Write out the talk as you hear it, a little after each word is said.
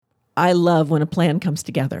I love when a plan comes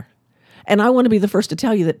together. And I want to be the first to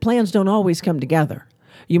tell you that plans don't always come together.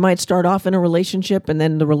 You might start off in a relationship and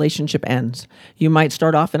then the relationship ends. You might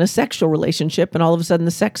start off in a sexual relationship and all of a sudden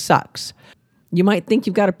the sex sucks. You might think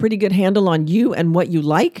you've got a pretty good handle on you and what you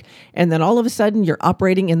like, and then all of a sudden you're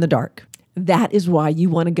operating in the dark. That is why you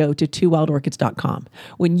want to go to twowildorchids.com.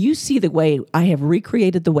 When you see the way I have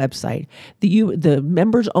recreated the website, the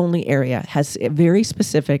members only area has a very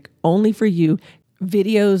specific, only for you,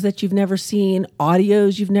 videos that you've never seen,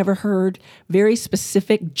 audios you've never heard, very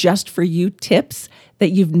specific, just for you tips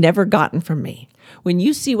that you've never gotten from me. When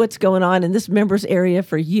you see what's going on in this members area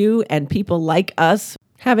for you and people like us,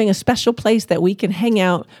 having a special place that we can hang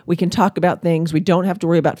out, we can talk about things, we don't have to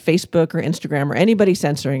worry about Facebook or Instagram or anybody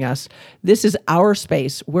censoring us. This is our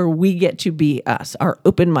space where we get to be us, our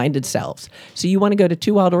open-minded selves. So you want to go to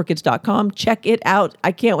twowildorchids.com, check it out.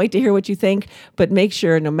 I can't wait to hear what you think, but make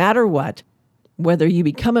sure no matter what, whether you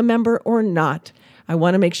become a member or not, I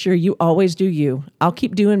want to make sure you always do you. I'll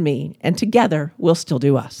keep doing me, and together we'll still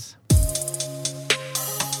do us.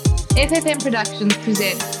 FFM Productions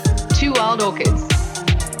presents Two Wild Orchids.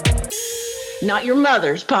 Not your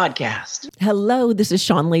mother's podcast. Hello, this is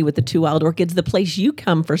Sean Lee with the Two Wild Orchids, the place you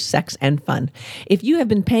come for sex and fun. If you have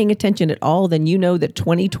been paying attention at all, then you know that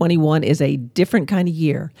 2021 is a different kind of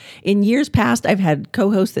year. In years past, I've had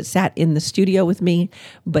co-hosts that sat in the studio with me,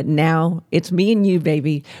 but now it's me and you,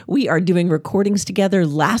 baby. We are doing recordings together.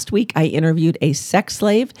 Last week, I interviewed a sex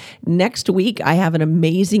slave. Next week, I have an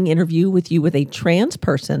amazing interview with you with a trans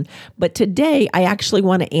person. But today, I actually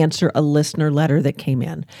want to answer a listener letter that came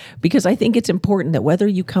in because I think it's important that whether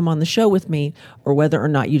you come on the show with me or whether or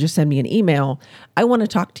not you just send me an email, I want to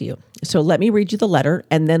talk to you. So let me read you the letter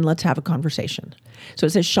and then let's have a conversation. So it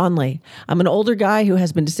says, Sean Lee, I'm an older guy who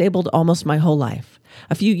has been disabled almost my whole life.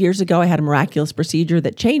 A few years ago, I had a miraculous procedure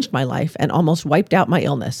that changed my life and almost wiped out my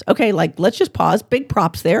illness. Okay, let's just pause. Big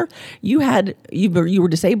props there. You were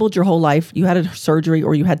disabled your whole life. You had a surgery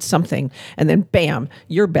or you had something, and then bam,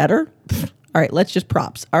 you're better. All right, let's just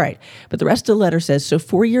props. All right. But the rest of the letter says, so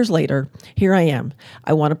 4 years later, here I am.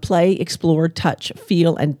 I want to play, explore, touch,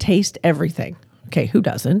 feel, and taste everything. Okay, who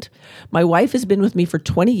doesn't? My wife has been with me for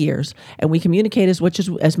 20 years, and we communicate as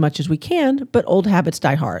much as we can, but old habits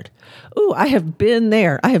die hard. Ooh, I have been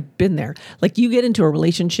there. Like you get into a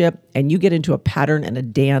relationship, and you get into a pattern and a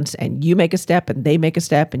dance, and you make a step, and they make a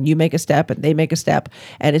step, and you make a step, and they make a step,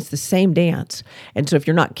 and it's the same dance. And so if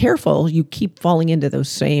you're not careful, you keep falling into those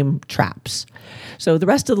same traps. So the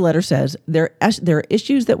rest of the letter says, there are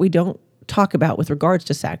issues that we don't talk about with regards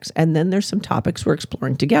to sex, and then there's some topics we're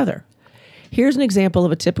exploring together. Here's an example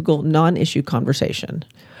of a typical non-issue conversation.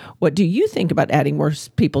 What do you think about adding more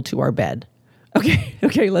people to our bed?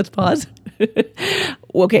 Okay, let's pause.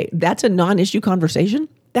 Okay, that's a non-issue conversation?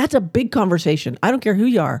 That's a big conversation. I don't care who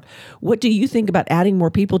you are. What do you think about adding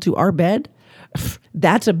more people to our bed?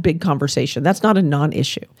 That's a big conversation. That's not a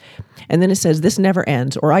non-issue. And then it says, this never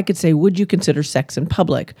ends. Or I could say, would you consider sex in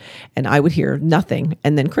public? And I would hear nothing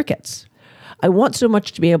and then crickets. I want so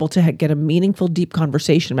much to be able to get a meaningful, deep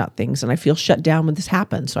conversation about things, and I feel shut down when this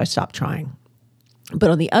happens, so I stop trying.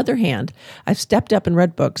 But on the other hand, I've stepped up and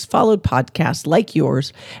read books, followed podcasts like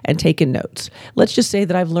yours, and taken notes. Let's just say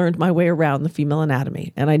that I've learned my way around the female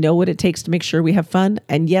anatomy, and I know what it takes to make sure we have fun,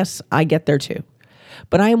 and yes, I get there too.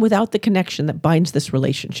 But I am without the connection that binds this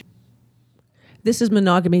relationship. This is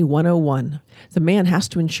Monogamy 101. The man has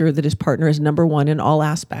to ensure that his partner is number one in all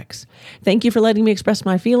aspects. Thank you for letting me express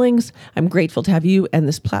my feelings. I'm grateful to have you and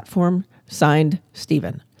this platform. Signed,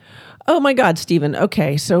 Stephen. Oh my God, Stephen.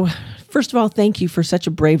 Okay, so first of all, thank you for such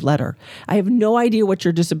a brave letter. I have no idea what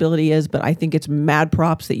your disability is, but I think it's mad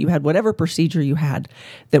props that you had whatever procedure you had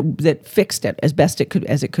that fixed it as best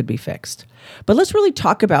as it could be fixed. But let's really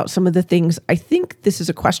talk about some of the things. I think this is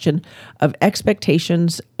a question of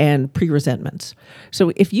expectations and pre-resentments.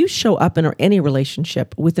 So if you show up in any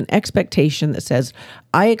relationship with an expectation that says,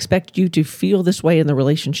 I expect you to feel this way in the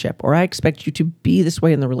relationship, or I expect you to be this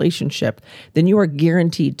way in the relationship, then you are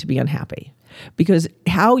guaranteed to be unhappy. Because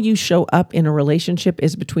how you show up in a relationship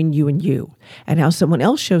is between you, and how someone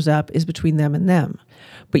else shows up is between them and them.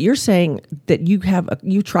 But you're saying that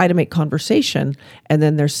you try to make conversation and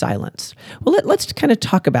then there's silence. Well, let's kind of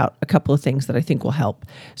talk about a couple of things that I think will help.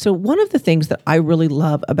 So one of the things that I really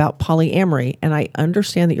love about polyamory, and I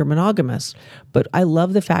understand that you're monogamous, but I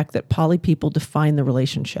love the fact that poly people define the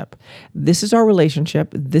relationship. This is our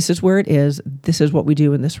relationship. This is where it is. This is what we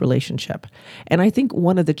do in this relationship. And I think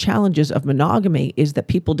one of the challenges of monogamy is that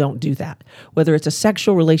people don't do that. Whether it's a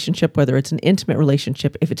sexual relationship, whether it's an intimate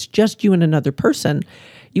relationship, if it's just you and another person,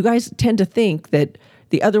 you guys tend to think that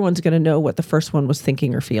the other one's going to know what the first one was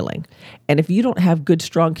thinking or feeling. And if you don't have good,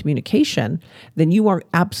 strong communication, then you are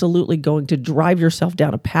absolutely going to drive yourself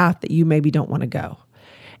down a path that you maybe don't want to go.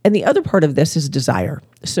 And the other part of this is desire.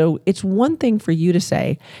 So it's one thing for you to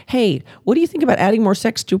say, hey, what do you think about adding more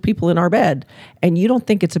sex to people in our bed? And you don't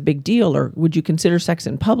think it's a big deal, or would you consider sex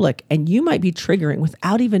in public? And you might be triggering,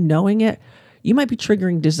 without even knowing it, you might be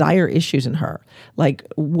triggering desire issues in her. Like,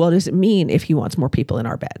 what does it mean if he wants more people in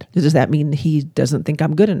our bed? Does that mean he doesn't think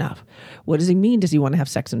I'm good enough? What does he mean? Does he want to have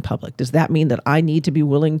sex in public? Does that mean that I need to be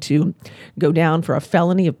willing to go down for a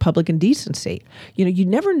felony of public indecency? You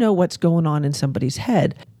never know what's going on in somebody's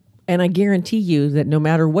head. And I guarantee you that no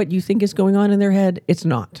matter what you think is going on in their head, it's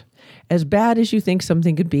not. As bad as you think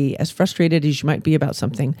something could be, as frustrated as you might be about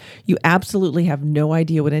something, you absolutely have no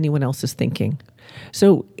idea what anyone else is thinking.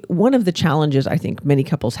 So one of the challenges I think many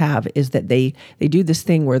couples have is that they do this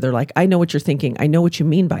thing where they're like, I know what you're thinking. I know what you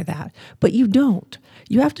mean by that. But you don't.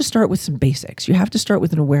 You have to start with some basics. You have to start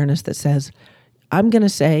with an awareness that says, I'm going to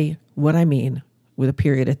say what I mean with a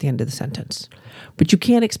period at the end of the sentence. But you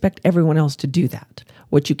can't expect everyone else to do that.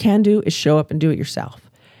 What you can do is show up and do it yourself.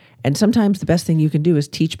 And sometimes the best thing you can do is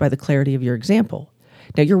teach by the clarity of your example.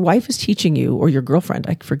 Now, your wife is teaching you, or your girlfriend.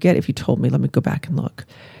 I forget if you told me. Let me go back and look.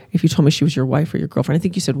 If you told me she was your wife or your girlfriend. I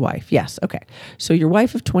think you said wife. Yes. Okay. So your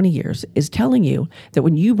wife of 20 years is telling you that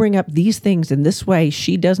when you bring up these things in this way,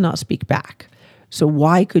 she does not speak back. So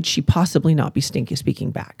why could she possibly not be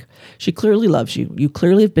speaking back? She clearly loves you. You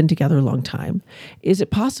clearly have been together a long time. Is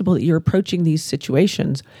it possible that you're approaching these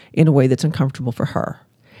situations in a way that's uncomfortable for her?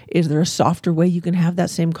 Is there a softer way you can have that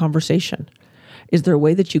same conversation? Is there a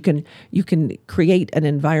way that you can create an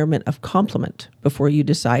environment of compliment before you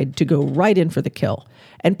decide to go right in for the kill?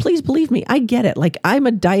 And please believe me, I get it. Like, I'm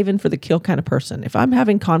a dive in for the kill kind of person. If I'm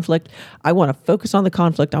having conflict, I want to focus on the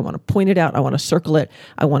conflict. I want to point it out. I want to circle it.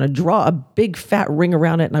 I want to draw a big fat ring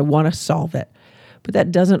around it, and I want to solve it. But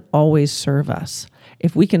that doesn't always serve us.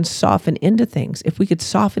 If we can soften into things, if we could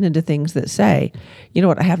soften into things that say, you know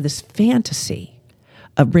what, I have this fantasy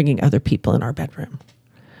of bringing other people in our bedroom.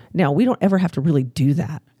 Now, we don't ever have to really do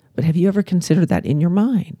that, but have you ever considered that in your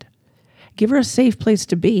mind? Give her a safe place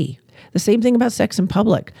to be. The same thing about sex in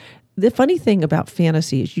public. The funny thing about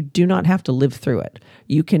fantasy is you do not have to live through it.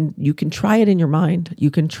 You can try it in your mind.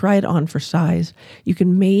 You can try it on for size. You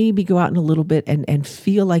can maybe go out in a little bit and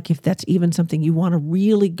feel like if that's even something you want to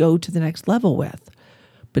really go to the next level with.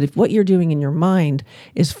 But if what you're doing in your mind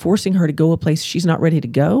is forcing her to go a place she's not ready to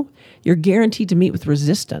go, you're guaranteed to meet with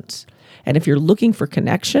resistance. And if you're looking for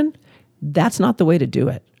connection, that's not the way to do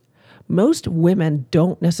it. Most women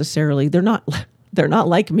don't necessarily, they're not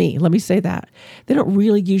like me. Let me say that. They don't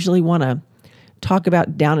really usually want to talk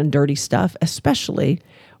about down and dirty stuff, especially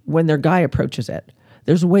when their guy approaches it.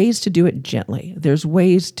 There's ways to do it gently. There's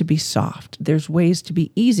ways to be soft. There's ways to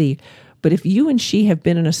be easy. But if you and she have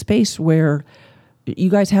been in a space where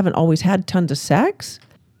you guys haven't always had tons of sex,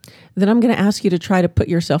 then I'm going to ask you to try to put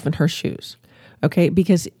yourself in her shoes. Okay,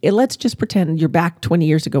 because let's just pretend you're back 20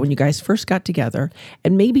 years ago when you guys first got together,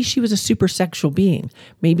 and maybe she was a super sexual being.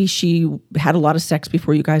 Maybe she had a lot of sex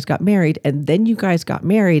before you guys got married, and then you guys got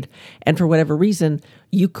married, and for whatever reason,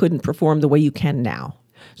 you couldn't perform the way you can now.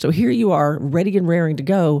 So here you are, ready and raring to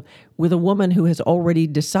go with a woman who has already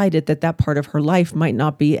decided that that part of her life might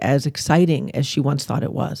not be as exciting as she once thought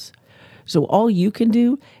it was. So all you can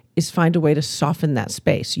do is find a way to soften that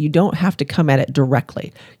space. You don't have to come at it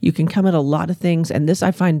directly. You can come at a lot of things, and this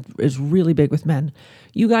I find is really big with men.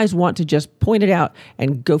 You guys want to just point it out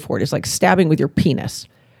and go for it. It's like stabbing with your penis.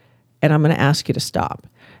 And I'm going to ask you to stop.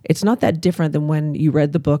 It's not that different than when you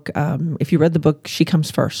read the book, if you read the book She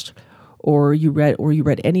Comes First, or you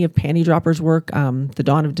read any of Panty Dropper's work, The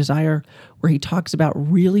Dawn of Desire, where he talks about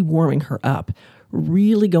really warming her up,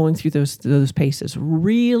 really going through those paces,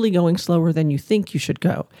 really going slower than you think you should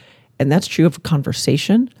go. And that's true of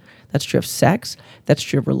conversation. That's true of sex. That's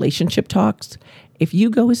true of relationship talks. If you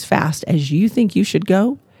go as fast as you think you should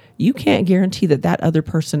go, you can't guarantee that that other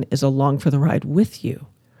person is along for the ride with you.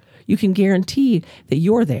 You can guarantee that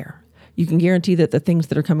you're there. You can guarantee that the things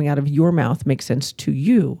that are coming out of your mouth make sense to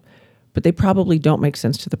you, but they probably don't make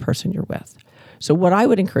sense to the person you're with. So what I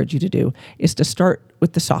would encourage you to do is to start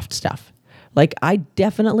with the soft stuff. Like, I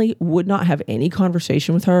definitely would not have any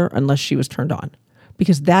conversation with her unless she was turned on,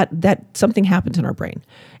 because that something happens in our brain.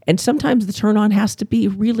 And sometimes the turn on has to be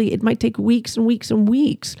really, it might take weeks and weeks and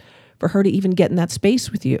weeks for her to even get in that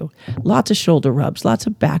space with you. Lots of shoulder rubs, lots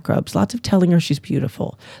of back rubs, lots of telling her she's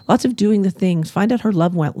beautiful, lots of doing the things, find out her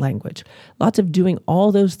love language, lots of doing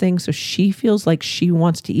all those things so she feels like she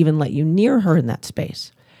wants to even let you near her in that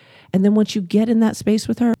space. And then once you get in that space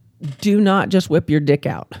with her, do not just whip your dick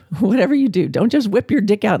out. Whatever you do, don't just whip your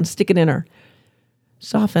dick out and stick it in her.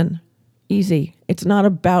 Soften, easy. It's not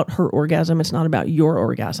about her orgasm. It's not about your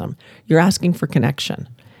orgasm. You're asking for connection.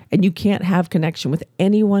 And you can't have connection with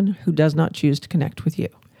anyone who does not choose to connect with you.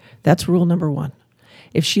 That's rule number one.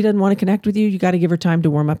 If she doesn't want to connect with you, you got to give her time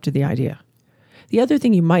to warm up to the idea. The other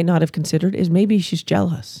thing you might not have considered is maybe she's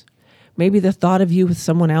jealous. Maybe the thought of you with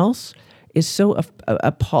someone else is so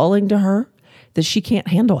appalling to her that she can't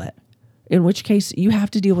handle it. In which case, you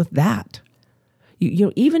have to deal with that. You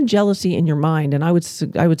know, even jealousy in your mind, and I would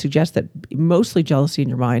suggest that mostly jealousy in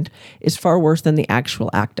your mind is far worse than the actual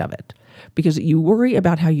act of it, because you worry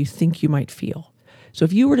about how you think you might feel. So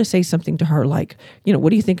if you were to say something to her like, you know,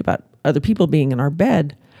 what do you think about other people being in our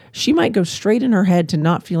bed? She might go straight in her head to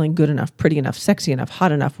not feeling good enough, pretty enough, sexy enough,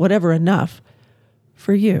 hot enough, whatever enough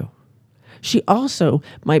for you. She also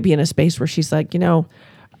might be in a space where she's like, you know,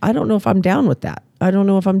 I don't know if I'm down with that. I don't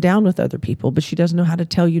know if I'm down with other people, but she doesn't know how to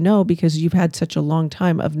tell you no because you've had such a long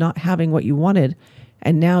time of not having what you wanted.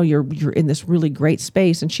 And now you're in this really great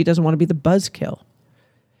space and she doesn't want to be the buzzkill.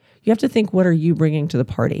 You have to think, what are you bringing to the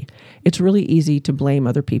party? It's really easy to blame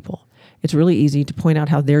other people. It's really easy to point out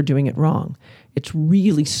how they're doing it wrong. It's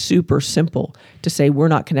really super simple to say, we're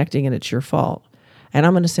not connecting and it's your fault. And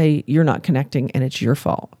I'm going to say, you're not connecting and it's your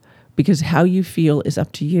fault, because how you feel is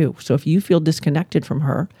up to you. So if you feel disconnected from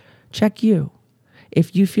her, check you.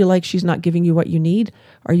 If you feel like she's not giving you what you need,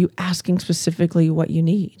 are you asking specifically what you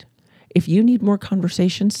need? If you need more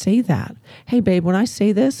conversation, say that. Hey, babe, when I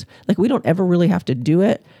say this, like, we don't ever really have to do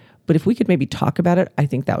it, but if we could maybe talk about it, I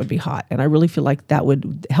think that would be hot. And I really feel like that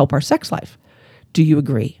would help our sex life. Do you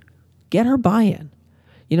agree? Get her buy-in.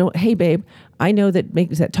 You know, hey, babe, I know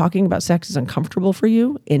that talking about sex is uncomfortable for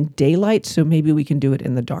you in daylight, so maybe we can do it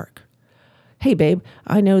in the dark. Hey, babe,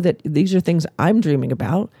 I know that these are things I'm dreaming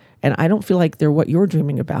about, and I don't feel like they're what you're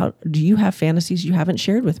dreaming about. Do you have fantasies you haven't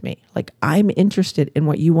shared with me? Like, I'm interested in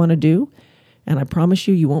what you want to do, and I promise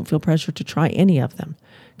you won't feel pressure to try any of them.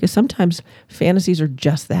 Because sometimes fantasies are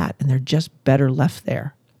just that, and they're just better left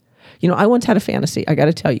there. You know, I once had a fantasy. I got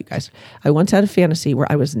to tell you guys, I once had a fantasy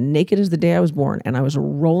where I was naked as the day I was born, and I was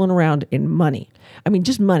rolling around in money. I mean,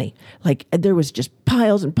 just money. Like, there was just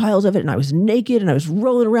piles and piles of it, and I was naked, and I was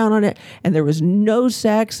rolling around on it, and there was no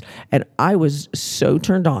sex, and I was so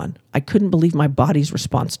turned on. I couldn't believe my body's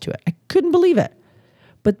response to it. I couldn't believe it.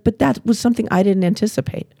 But that was something I didn't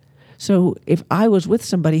anticipate. So if I was with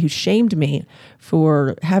somebody who shamed me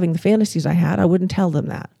for having the fantasies I had, I wouldn't tell them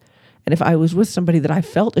that. And if I was with somebody that I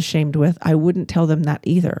felt ashamed with, I wouldn't tell them that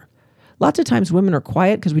either. Lots of times women are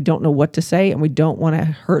quiet because we don't know what to say and we don't want to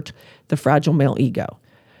hurt the fragile male ego.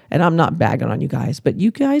 And I'm not bagging on you guys, but you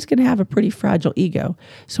guys can have a pretty fragile ego.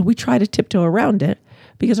 So we try to tiptoe around it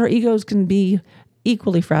because our egos can be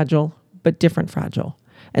equally fragile, but different fragile.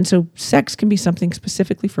 And so sex can be something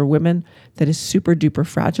specifically for women that is super duper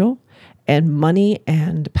fragile, and money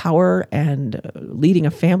and power and leading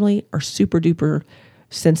a family are super duper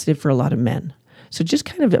sensitive for a lot of men. So just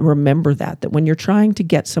kind of remember that when you're trying to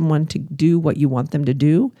get someone to do what you want them to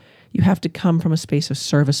do, you have to come from a space of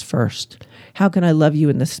service first. How can I love you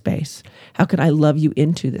in this space? How can I love you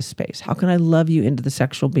into this space? How can I love you into the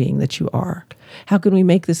sexual being that you are? How can we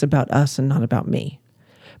make this about us and not about me?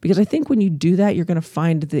 Because I think when you do that, you're going to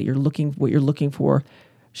find that what you're looking for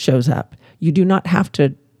shows up. You do not have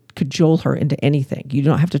to cajole her into anything. You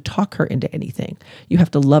don't have to talk her into anything. You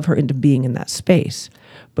have to love her into being in that space.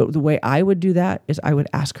 But the way I would do that is I would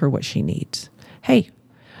ask her what she needs. Hey,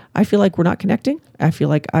 I feel like we're not connecting. I feel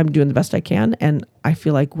like I'm doing the best I can, and I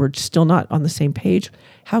feel like we're still not on the same page.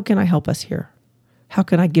 How can I help us here? How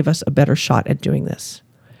can I give us a better shot at doing this?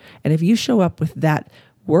 And if you show up with that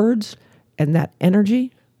words and that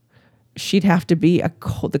energy, she'd have to be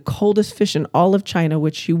the coldest fish in all of China,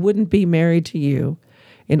 which she wouldn't be married to you,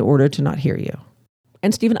 in order to not hear you.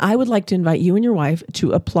 And Stephen, I would like to invite you and your wife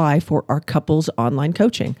to apply for our couples online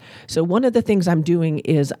coaching. So one of the things I'm doing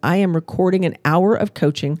is I am recording an hour of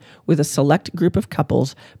coaching with a select group of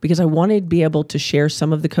couples because I want to be able to share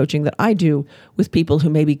some of the coaching that I do with people who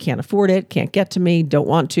maybe can't afford it, can't get to me, don't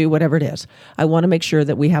want to, whatever it is. I want to make sure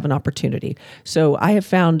that we have an opportunity. So I have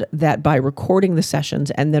found that by recording the sessions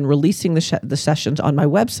and then releasing the sessions on my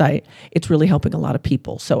website, it's really helping a lot of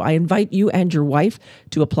people. So I invite you and your wife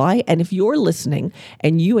to apply. And if you're listening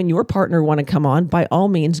and you and your partner want to come on, by all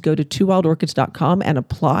means, go to twowildorchids.com and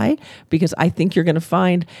apply, because I think you're going to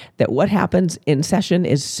find that what happens in session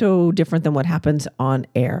is so different than what happens on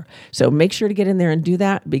air. So make sure to get in there and do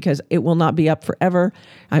that, because it will not be up forever.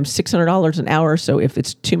 I'm $600 an hour. So if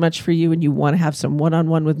it's too much for you and you want to have some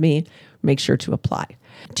one-on-one with me, make sure to apply.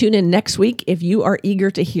 Tune in next week if you are eager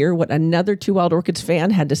to hear what another Two Wild Orchids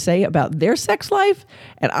fan had to say about their sex life.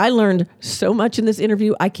 And I learned so much in this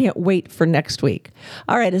interview. I can't wait for next week.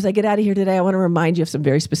 All right, as I get out of here today, I want to remind you of some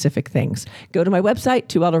very specific things. Go to my website,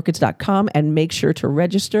 twowildorchids.com, and make sure to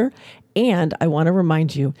register. And I want to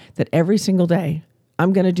remind you that every single day,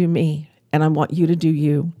 I'm going to do me, and I want you to do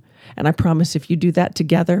you. And I promise if you do that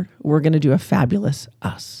together, we're going to do a fabulous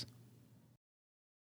us.